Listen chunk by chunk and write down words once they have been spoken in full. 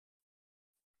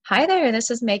Hi there, this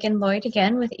is Megan Lloyd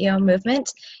again with EO Movement.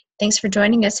 Thanks for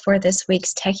joining us for this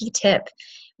week's Techy Tip.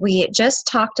 We just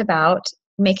talked about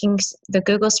making the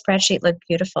Google spreadsheet look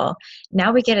beautiful.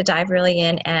 Now we get to dive really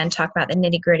in and talk about the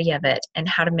nitty-gritty of it and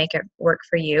how to make it work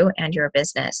for you and your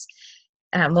business.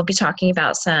 We'll be talking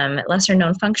about some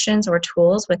lesser-known functions or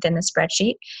tools within the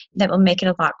spreadsheet that will make it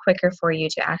a lot quicker for you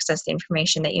to access the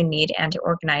information that you need and to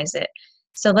organize it.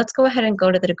 So let's go ahead and go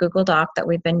to the Google Doc that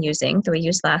we've been using, that we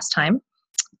used last time.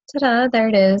 Ta-da, there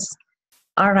it is.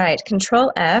 All right,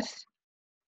 Control F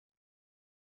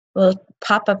will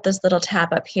pop up this little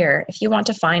tab up here. If you want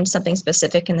to find something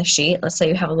specific in the sheet, let's say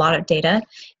you have a lot of data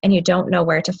and you don't know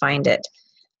where to find it.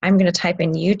 I'm going to type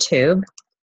in YouTube,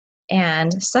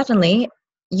 and suddenly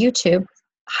YouTube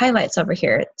highlights over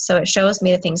here. So it shows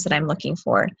me the things that I'm looking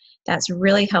for. That's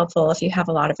really helpful if you have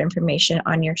a lot of information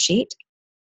on your sheet.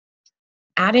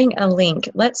 Adding a link.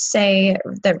 Let's say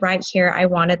that right here I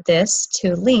wanted this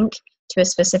to link to a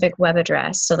specific web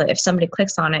address so that if somebody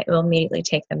clicks on it, it will immediately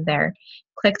take them there.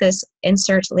 Click this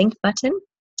Insert Link button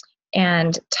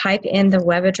and type in the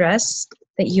web address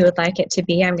that you would like it to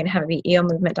be. I'm going to have it be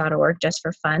eomovement.org just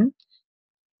for fun.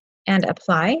 And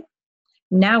apply.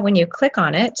 Now when you click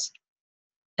on it,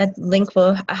 a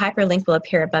hyperlink will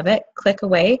appear above it. Click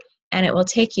away and it will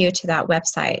take you to that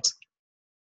website.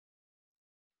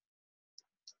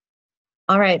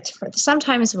 All right,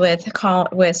 sometimes with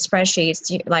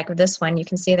spreadsheets, like this one, you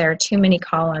can see there are too many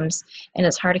columns and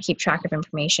it's hard to keep track of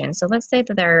information. So let's say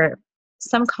that there are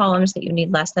some columns that you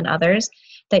need less than others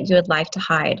that you would like to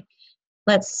hide.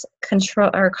 Let's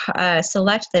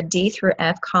select the D through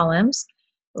F columns,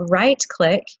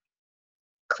 right-click,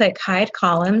 click Hide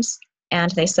Columns,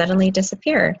 and they suddenly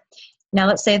disappear. Now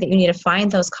let's say that you need to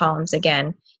find those columns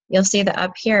again. You'll see that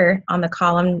up here on the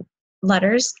column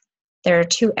letters, there are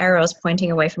two arrows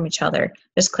pointing away from each other.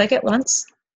 Just click it once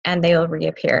and they will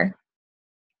reappear.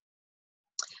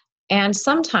 And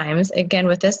sometimes, again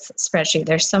with this spreadsheet,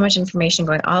 there's so much information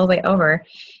going all the way over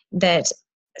that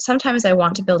sometimes I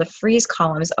want to build a freeze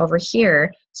columns over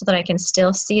here so that I can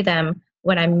still see them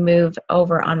when I move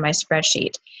over on my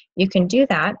spreadsheet. You can do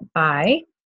that by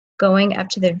going up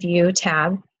to the View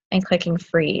tab and clicking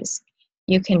Freeze.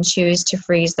 You can choose to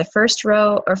freeze the first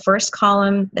row or first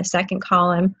column, the second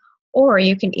column, or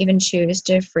you can even choose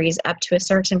to freeze up to a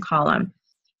certain column.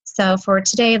 So for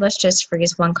today, let's just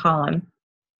freeze one column.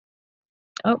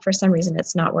 Oh, for some reason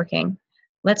it's not working.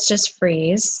 Let's just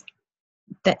freeze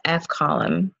the F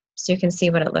column so you can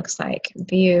see what it looks like.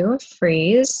 View,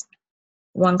 freeze,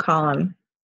 one column.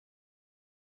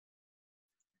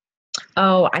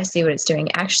 Oh, I see what it's doing.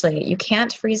 Actually, you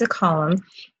can't freeze a column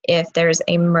if there's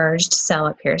a merged cell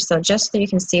up here. So just so you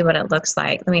can see what it looks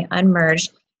like, let me unmerge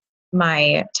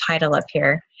my title up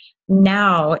here.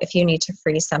 Now, if you need to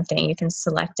freeze something, you can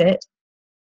select it,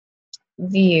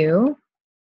 View,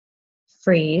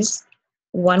 Freeze,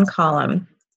 one column.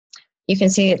 You can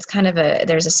see it's kind of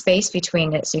there's a space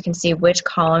between it so you can see which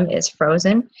column is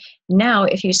frozen. Now,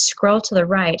 if you scroll to the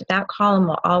right, that column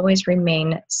will always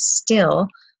remain still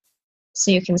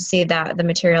so you can see that the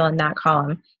material in that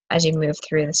column as you move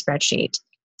through the spreadsheet.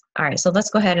 All right, so let's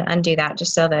go ahead and undo that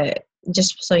just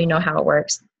so you know how it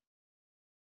works.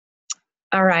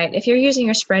 All right, if you're using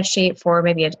your spreadsheet for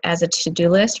maybe as a to-do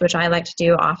list, which I like to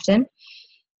do often,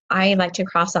 I like to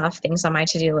cross off things on my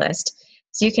to-do list.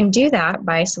 So you can do that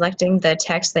by selecting the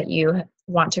text that you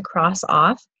want to cross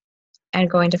off and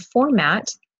going to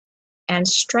Format and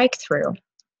Strike Through.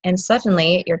 And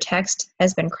suddenly your text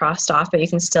has been crossed off, but you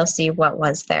can still see what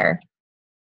was there.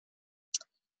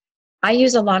 I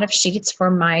use a lot of sheets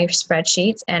for my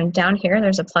spreadsheets, and down here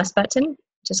there's a plus button.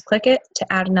 Just click it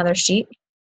to add another sheet.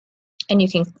 And you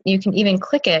can even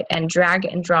click it and drag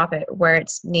and drop it where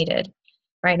it's needed.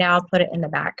 Right now I'll put it in the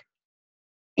back.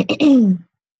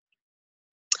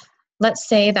 Let's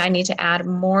say that I need to add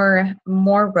more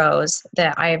rows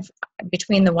that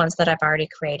between the ones that I've already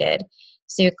created.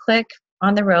 So you click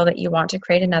on the row that you want to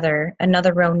create another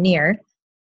row near,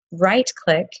 right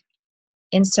click,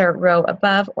 insert row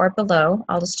above or below.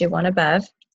 I'll just do one above,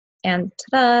 and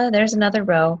ta-da, there's another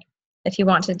row. If you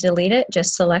want to delete it,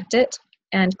 just select it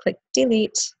and click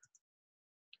Delete.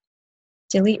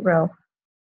 Delete row.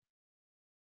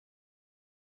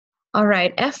 All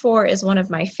right, F4 is one of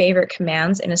my favorite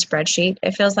commands in a spreadsheet.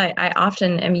 It feels like I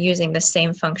often am using the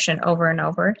same function over and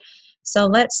over. So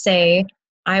let's say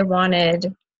I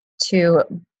wanted to,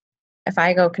 if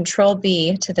I go Control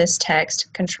B to this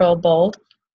text, Control bold,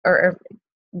 or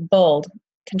bold,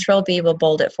 Control B will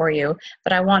bold it for you,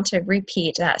 but I want to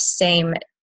repeat that same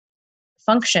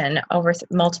function over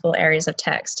multiple areas of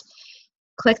text.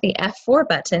 Click the F4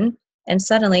 button and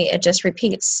suddenly it just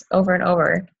repeats over and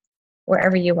over.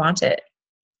 wherever you want it.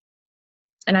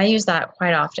 And I use that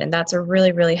quite often. That's a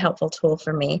really, really helpful tool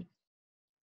for me.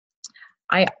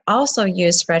 I also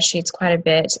use spreadsheets quite a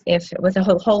bit with a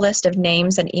whole list of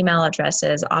names and email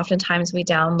addresses. Oftentimes we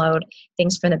download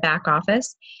things from the back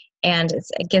office, and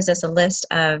it gives us a list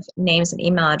of names and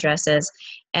email addresses,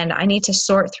 and I need to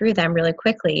sort through them really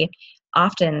quickly,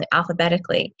 often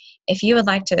alphabetically. If you would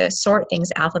like to sort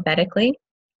things alphabetically,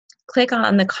 click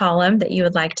on the column that you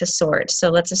would like to sort. So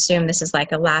let's assume this is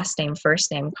like a last name,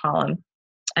 first name column,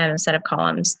 set of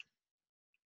columns.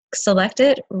 Select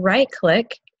it, right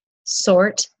click,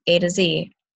 sort A to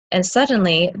Z, and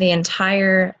suddenly the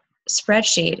entire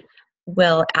spreadsheet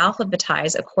will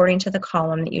alphabetize according to the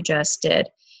column that you just did.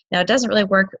 Now, it doesn't really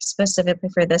work specifically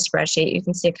for this spreadsheet. You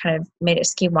can see it kind of made it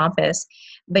ski-wampus,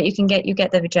 but you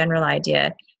get the general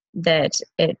idea that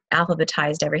it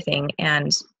alphabetized everything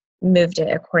and moved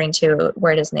it according to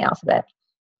where it is in the alphabet.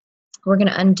 We're going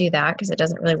to undo that because it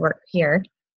doesn't really work here.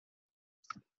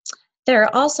 There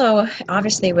are also,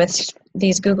 obviously, with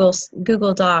these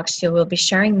Google Docs, you will be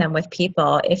sharing them with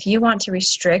people. If you want to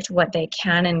restrict what they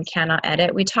can and cannot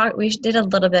edit, we did a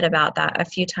little bit about that a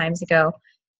few times ago.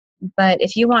 But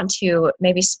if you want to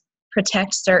maybe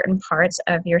protect certain parts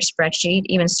of your spreadsheet,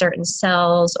 even certain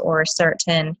cells or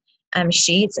certain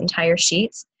sheets, entire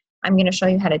sheets, I'm going to show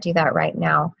you how to do that right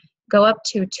now. Go up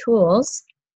to Tools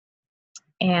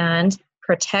and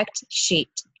Protect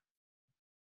Sheet.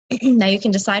 Now you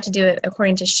can decide to do it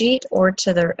according to sheet or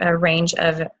to the range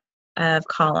of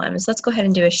columns. Let's go ahead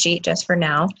and do a sheet just for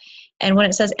now. And when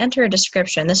it says enter a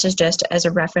description, this is just as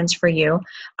a reference for you.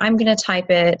 I'm going to type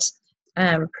it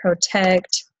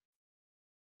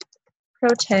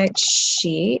protect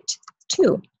sheet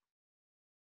 2.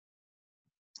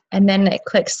 And then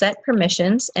click set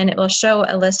permissions, and it will show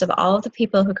a list of all of the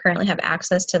people who currently have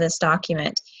access to this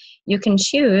document. You can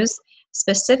choose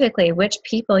specifically which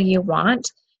people you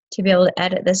want to be able to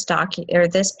edit this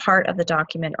this part of the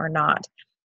document or not.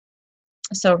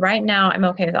 So right now I'm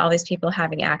okay with all these people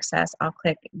having access. I'll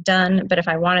click done, but if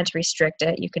I wanted to restrict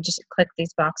it, you could just click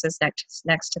these boxes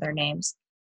next to their names.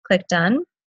 Click done,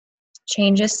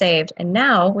 changes saved. And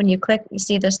now when you click, you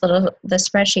see the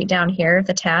spreadsheet down here,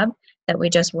 the tab that we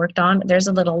just worked on, there's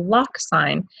a little lock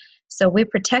sign. So we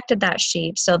protected that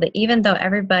sheet so that even though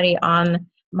everybody on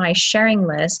my sharing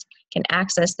list can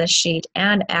access this sheet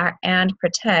and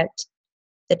protect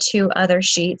the 2 other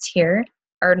sheets here,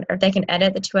 or they can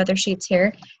edit the 2 other sheets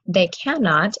here, they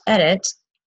cannot edit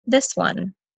this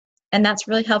one. And that's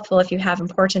really helpful if you have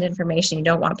important information you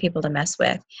don't want people to mess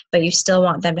with, but you still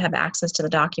want them to have access to the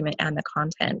document and the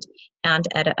content and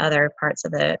edit other parts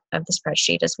of the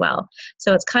spreadsheet as well.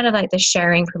 So it's kind of like the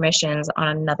sharing permissions on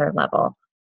another level.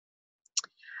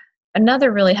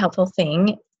 Another really helpful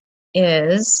thing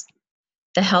is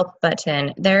the help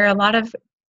button. There are a lot of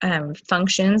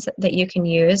functions that you can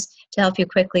use to help you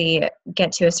quickly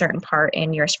get to a certain part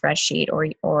in your spreadsheet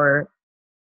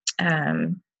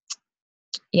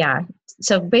yeah.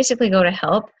 So basically go to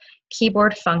help,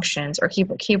 keyboard functions, or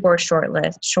keyboard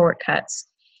shortcuts,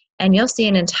 and you'll see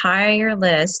an entire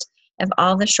list of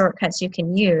all the shortcuts you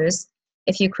can use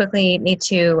if you quickly need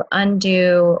to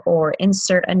undo or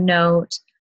insert a note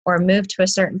or move to a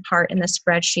certain part in the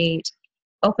spreadsheet,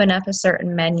 open up a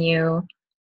certain menu.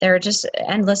 There are just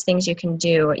endless things you can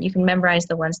do. You can memorize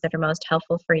the ones that are most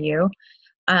helpful for you.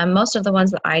 Most of the ones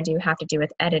that I do have to do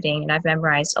with editing, and I've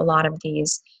memorized a lot of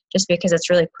these just because it's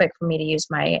really quick for me to use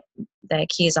the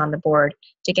keys on the board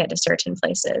to get to certain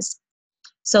places.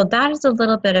 So that is a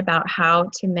little bit about how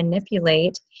to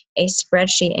manipulate a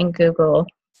spreadsheet in Google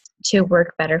to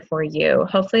work better for you.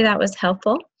 Hopefully that was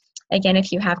helpful. Again,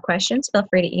 if you have questions, feel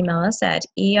free to email us at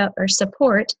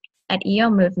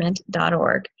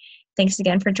support@eomovement.org. Thanks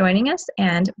again for joining us,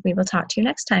 and we will talk to you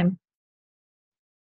next time.